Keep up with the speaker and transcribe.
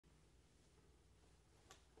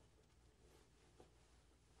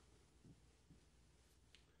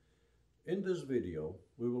In this video,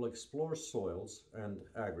 we will explore soils and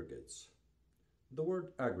aggregates. The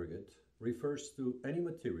word aggregate refers to any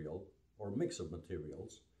material or mix of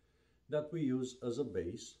materials that we use as a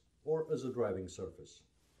base or as a driving surface.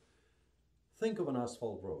 Think of an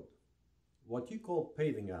asphalt road. What you call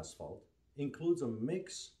paving asphalt includes a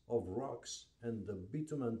mix of rocks and the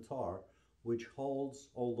bitumen tar which holds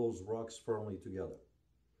all those rocks firmly together.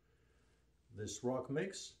 This rock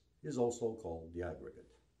mix is also called the aggregate.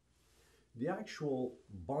 The actual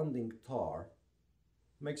bonding tar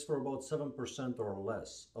makes for about 7% or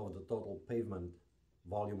less of the total pavement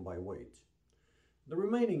volume by weight. The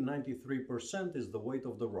remaining 93% is the weight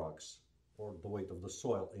of the rocks, or the weight of the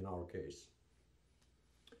soil in our case.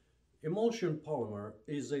 Emulsion polymer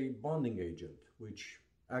is a bonding agent which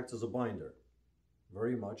acts as a binder,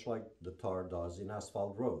 very much like the tar does in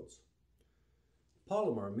asphalt roads.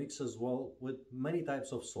 Polymer mixes well with many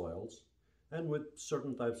types of soils and with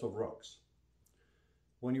certain types of rocks.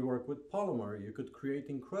 When you work with polymer, you could create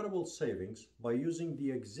incredible savings by using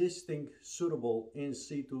the existing suitable in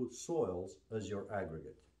situ soils as your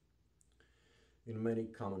aggregate. In many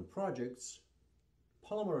common projects,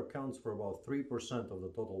 polymer accounts for about 3% of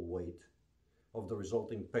the total weight of the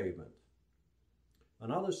resulting pavement.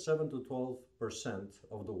 Another 7 to 12%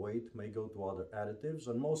 of the weight may go to other additives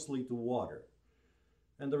and mostly to water.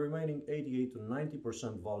 And the remaining 88 to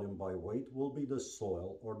 90% volume by weight will be the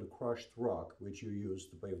soil or the crushed rock which you use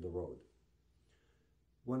to pave the road.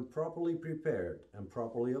 When properly prepared and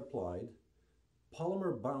properly applied,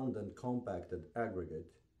 polymer bound and compacted aggregate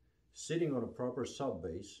sitting on a proper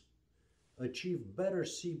subbase achieve better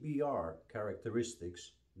CBR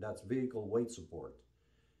characteristics, that's vehicle weight support,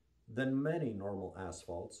 than many normal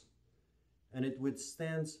asphalts, and it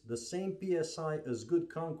withstands the same PSI as good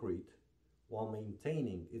concrete while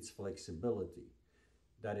maintaining its flexibility,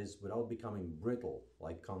 that is, without becoming brittle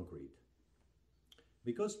like concrete.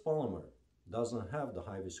 Because polymer doesn't have the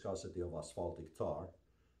high viscosity of asphaltic tar,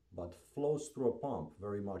 but flows through a pump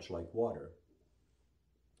very much like water,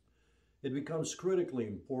 it becomes critically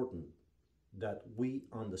important that we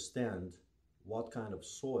understand what kind of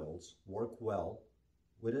soils work well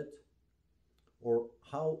with it, or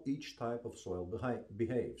how each type of soil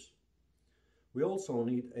behaves. We also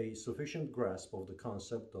need a sufficient grasp of the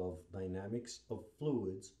concept of dynamics of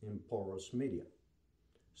fluids in porous media.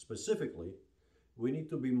 Specifically, we need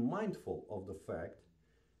to be mindful of the fact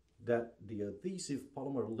that the adhesive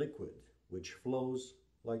polymer liquid, which flows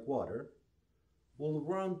like water, will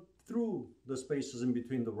run through the spaces in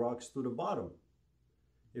between the rocks to the bottom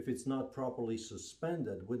if it's not properly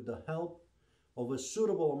suspended with the help of a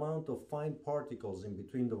suitable amount of fine particles in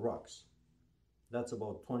between the rocks. That's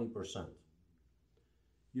about 20%.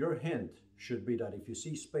 Your hint should be that if you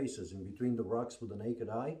see spaces in between the rocks with the naked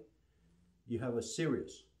eye, you have a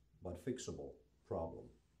serious but fixable problem.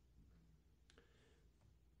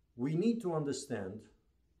 We need to understand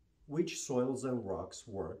which soils and rocks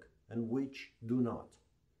work and which do not.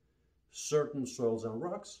 Certain soils and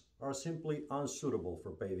rocks are simply unsuitable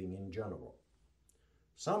for paving in general.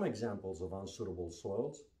 Some examples of unsuitable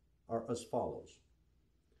soils are as follows.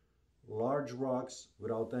 Large rocks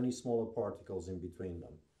without any smaller particles in between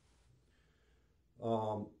them.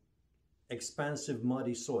 Expansive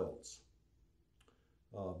muddy soils.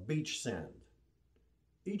 Beach sand.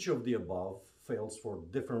 Each of the above fails for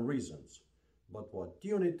different reasons, but what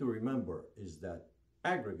you need to remember is that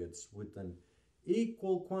aggregates with an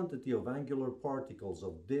equal quantity of angular particles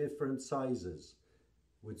of different sizes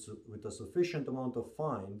with a sufficient amount of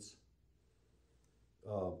fines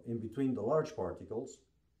in between the large particles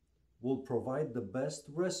will provide the best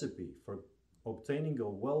recipe for obtaining a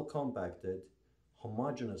well-compacted,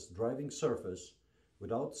 homogeneous driving surface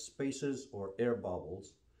without spaces or air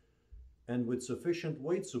bubbles and with sufficient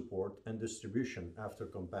weight support and distribution after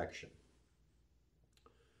compaction.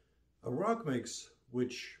 A rock mix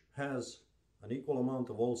which has an equal amount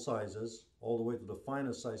of all sizes, all the way to the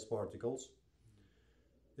finest size particles,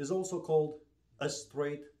 is also called a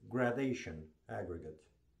straight gradation aggregate.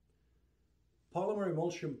 Polymer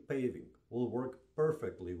emulsion paving will work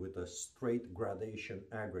perfectly with a straight gradation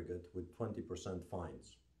aggregate with 20%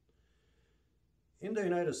 fines. In the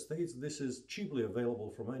United States, this is cheaply available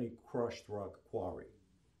from any crushed rock quarry.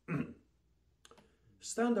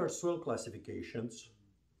 Standard soil classifications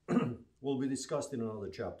will be discussed in another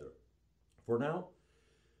chapter. For now,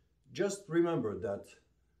 just remember that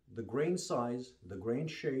the grain size, the grain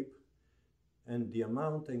shape, and the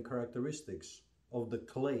amount and characteristics of the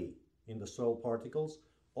clay in the soil particles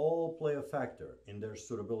all play a factor in their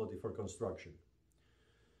suitability for construction.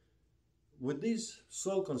 With these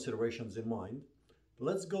soil considerations in mind,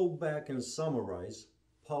 let's go back and summarize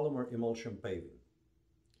polymer emulsion paving.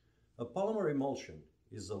 A polymer emulsion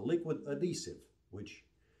is a liquid adhesive which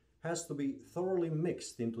has to be thoroughly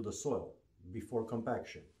mixed into the soil before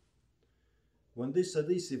compaction. When this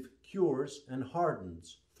adhesive cures and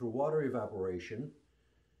hardens through water evaporation,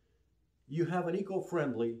 you have an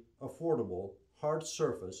eco-friendly, affordable, hard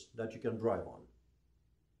surface that you can drive on.